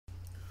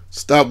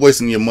Stop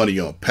wasting your money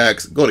on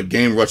packs. Go to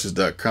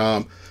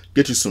GameRushes.com.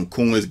 Get you some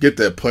coins. Get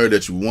that player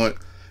that you want.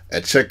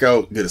 At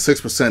checkout, get a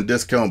 6%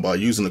 discount by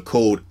using the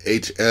code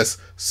HS.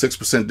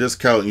 6%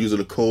 discount and using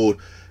the code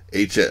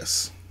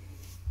HS.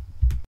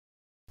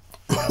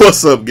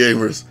 What's up,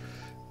 gamers?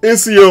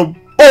 It's your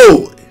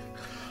boy,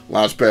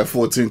 Launchpad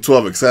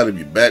 1412. Excited to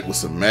be back with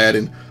some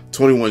Madden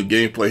 21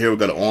 gameplay here. We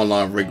got an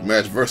online rig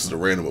match versus a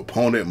random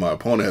opponent. My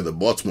opponent had the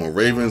Baltimore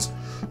Ravens.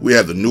 We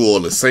have the New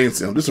Orleans Saints.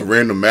 Just a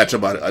random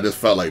matchup I just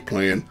felt like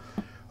playing.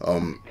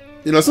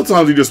 You know,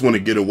 sometimes you just want to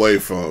get away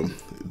from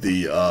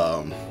the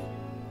I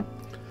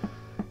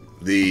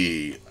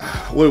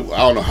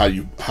don't know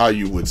how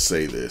you would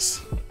say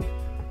this,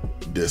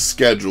 the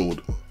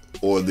scheduled,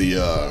 or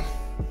the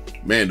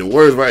man, the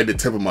words right at the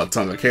tip of my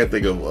tongue. I can't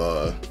think of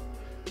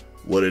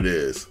what it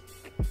is.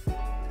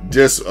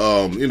 Just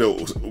you know,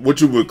 what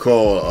you would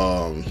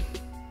call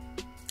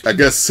I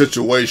guess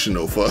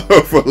situational,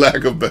 for lack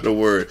of a better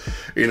word.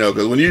 You know,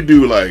 because when you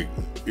do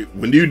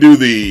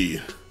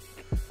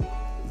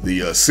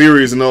the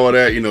series and all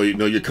that, you know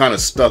you're kind of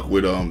stuck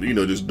with you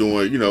know, just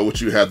doing, you know, what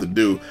you have to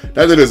do.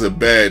 Not that it's a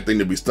bad thing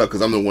to be stuck,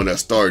 because I'm the one that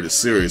started the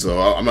series, so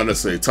I'm not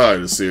necessarily tired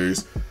of the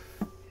series.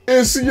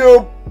 It's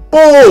your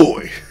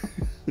boy.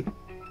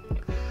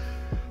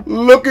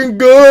 Looking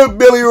good,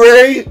 Billy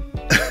Ray.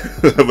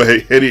 But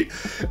at any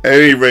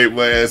rate,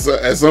 man,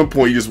 at some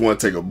point you just want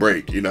to take a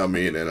break, you know what I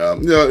mean?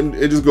 And you know, and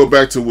just go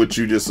back to what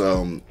you just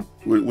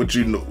what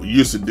you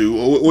used to do,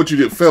 or what you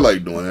didn't feel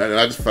like doing. And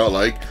I just felt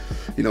like,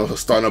 you know,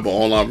 starting up an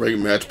online rig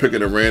match,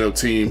 picking a random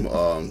team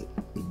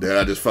that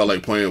I just felt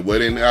like playing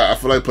with, and I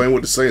feel like playing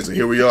with the Saints, and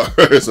here we are.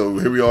 So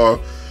here we are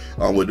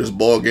with this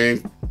ball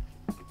game.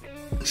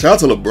 Shout out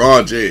to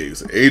LeBron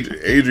James,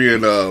 Adrian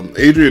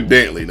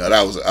Dantley. Now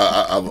that was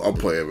I'm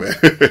playing, man.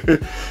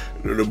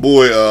 The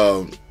boy,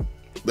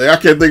 I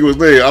can't think of his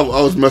name. I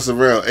was messing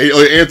around.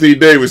 Anthony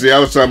Davis. Yeah, I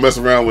was trying to mess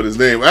around with his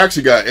name. I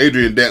actually got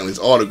Adrian Dantley's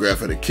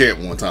autograph at a camp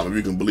one time, if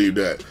you can believe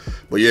that.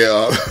 But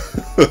yeah,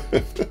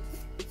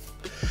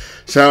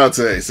 shout out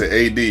to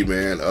AD,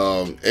 man.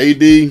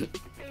 AD,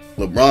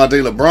 LeBron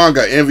James. LeBron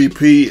got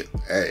MVP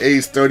at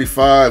age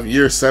 35,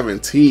 year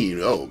 17.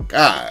 Oh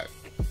God,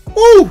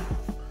 woo,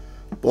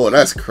 boy,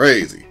 that's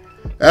crazy.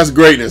 That's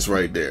greatness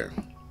right there.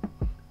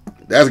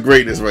 That's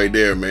greatness right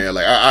there, man.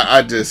 Like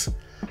I just,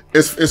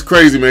 it's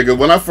crazy, man. Because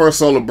when I first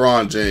saw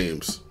LeBron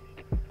James,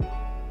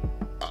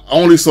 I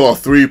only saw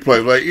 3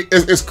 plays. Like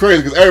it's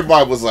crazy because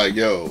everybody was like,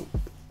 "Yo,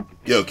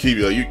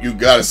 Kibio, you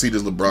gotta see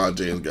this LeBron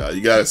James guy.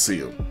 You gotta see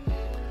him."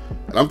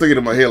 And I'm thinking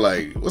in my head,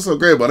 like, what's so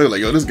great about it?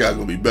 Like, yo, this guy's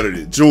gonna be better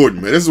than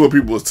Jordan, man. This is what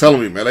people was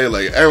telling me, man. They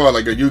like, everybody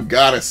like, yo, you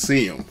gotta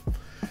see him.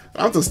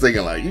 I'm just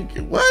thinking like,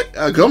 what?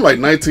 I'm like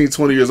 19,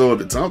 20 years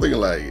old at the time. I'm thinking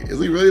like, is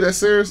he really that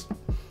serious?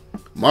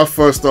 My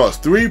first thoughts,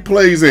 3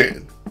 plays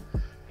in,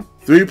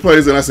 I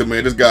said,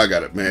 man, this guy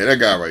got it, man. That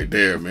guy right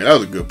there, man, that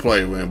was a good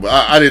play, man. But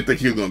I didn't think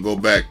he was gonna go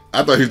back.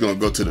 I thought he was gonna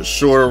go to the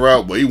shorter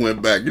route, but he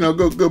went back. You know,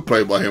 good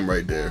play by him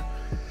right there.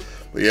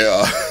 But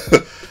yeah,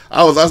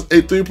 I was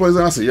 3 plays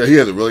in. I said, yeah, he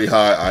has a really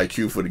high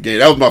IQ for the game.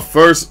 That was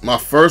my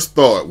first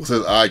thought, was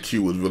his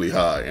IQ was really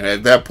high, and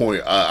at that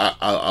point,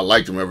 I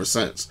liked him ever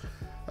since.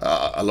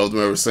 I loved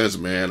him ever since,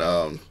 man.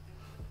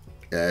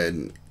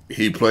 And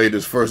he played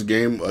his first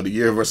game of the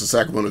year versus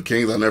Sacramento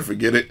Kings. I'll never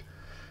forget it.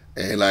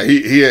 And like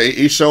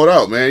he showed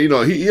out, man. You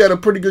know, he had a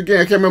pretty good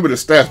game. I can't remember the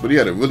stats, but he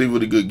had a really,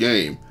 really good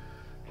game.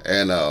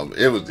 And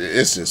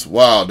it's just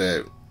wild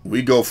that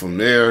we go from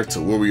there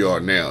to where we are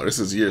now. This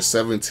is year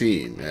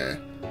 17,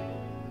 man.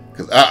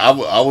 Because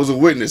I was a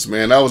witness,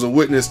 man. I was a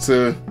witness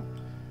to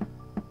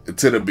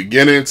the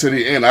beginning to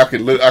the end. I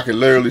could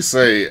literally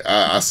say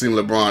I seen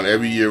LeBron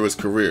every year of his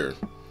career.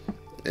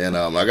 And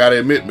I gotta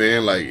admit,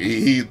 man, like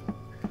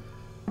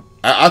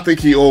I think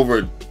he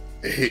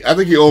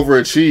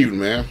overachieved,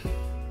 man.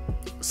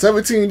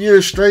 17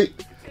 years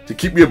straight to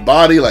keep your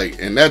body like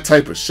in that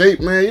type of shape,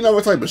 man. You know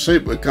what type of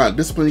shape, what kind of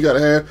discipline you gotta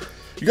have?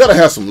 You gotta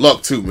have some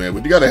luck too, man,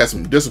 but you gotta have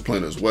some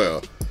discipline as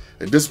well.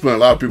 And discipline a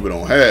lot of people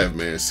don't have,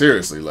 man.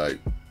 Seriously, like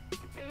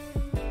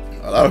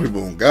a lot of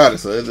people don't got it,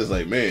 so it's just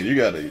like, man, you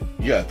gotta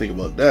think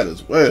about that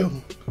as well.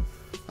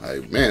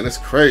 Like, man, that's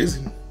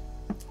crazy.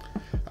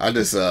 I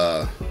just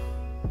man,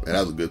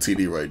 that was a good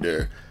TD right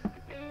there.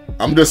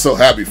 I'm just so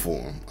happy for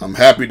him. I'm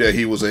happy that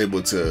he was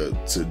able to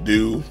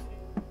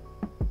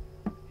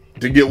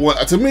get one.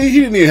 To me,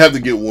 he didn't even have to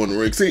get one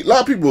ring. See, a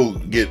lot of people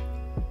get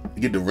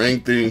the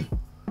ring thing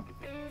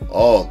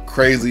all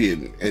crazy,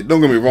 and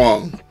don't get me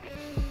wrong,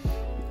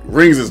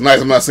 rings is nice.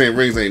 I'm not saying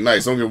rings ain't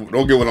nice.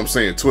 Don't get what I'm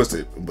saying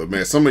twisted. But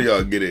man, some of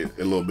y'all get it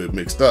a little bit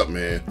mixed up,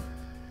 man.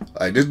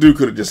 Like, this dude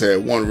could have just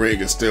had 1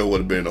 ring and still would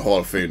have been in the Hall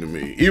of Fame to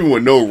me. Even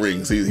with no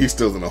rings, he's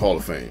still in the Hall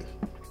of Fame.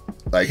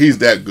 Like, he's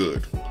that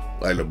good.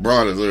 Like,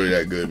 LeBron is literally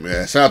that good,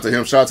 man. Shout out to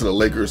him. Shout out to the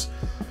Lakers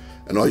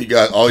and all you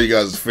guys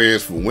as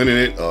fans for winning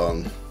it.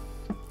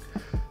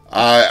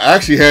 I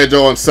actually had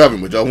y'all on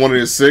 7, but y'all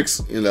wanted it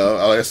 6. You know,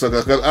 I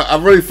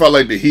really felt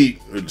like the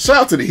Heat. Shout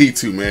out to the Heat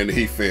too, man. The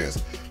Heat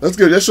fans. Let's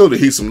show the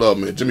Heat some love,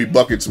 man. Jimmy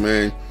Buckets,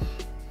 man.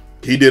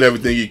 He did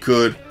everything he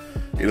could.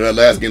 You know, that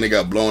last game they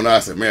got blown out. I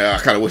said, man, I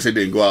kind of wish they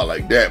didn't go out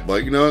like that.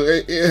 But, you know,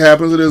 it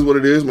happens. It is what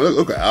it is. Man,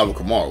 look at Alvin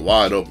Kamara,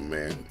 wide open,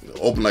 man.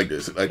 Open like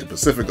this, like the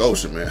Pacific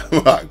Ocean, man.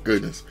 My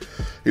goodness.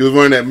 He was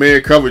running that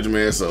man coverage,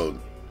 man, so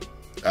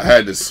I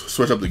had to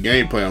switch up the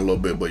game plan a little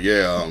bit. But,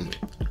 yeah,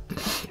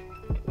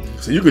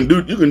 so you can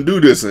do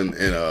this in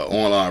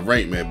online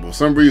rank, man. But for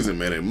some reason,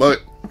 man, in MUT,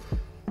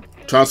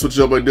 trying to switch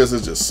it up like this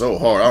is just so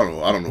hard.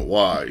 I don't know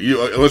why.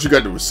 Unless you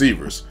got the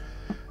receivers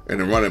and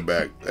the running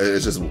back,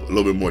 it's just a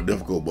little bit more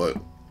difficult. But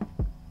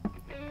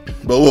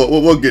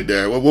we'll get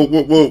there. We'll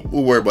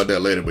worry about that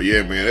later. But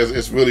yeah, man,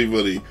 it's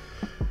really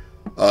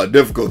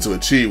difficult to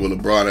achieve what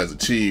LeBron has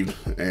achieved.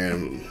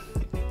 And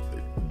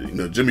you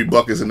know, Jimmy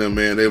Buckets and them,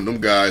 man, them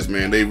guys,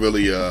 man, they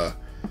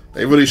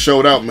really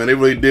showed out, man. They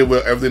really did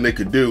everything they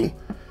could do.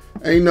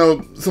 And you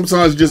know,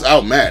 sometimes just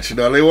outmatched. You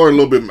know, they were a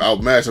little bit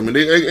outmatched. I mean,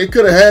 they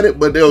could have had it,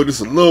 but they were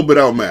just a little bit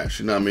outmatched.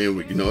 You know what I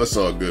mean? You know, it's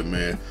all good,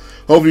 man.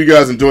 Hope you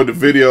guys enjoyed the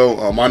video.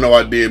 I know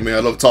I did, man. I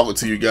love talking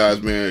to you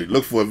guys, man.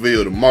 Look for a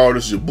video tomorrow.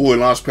 This is your boy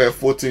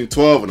Launchpad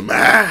 1412, and I'm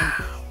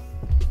out.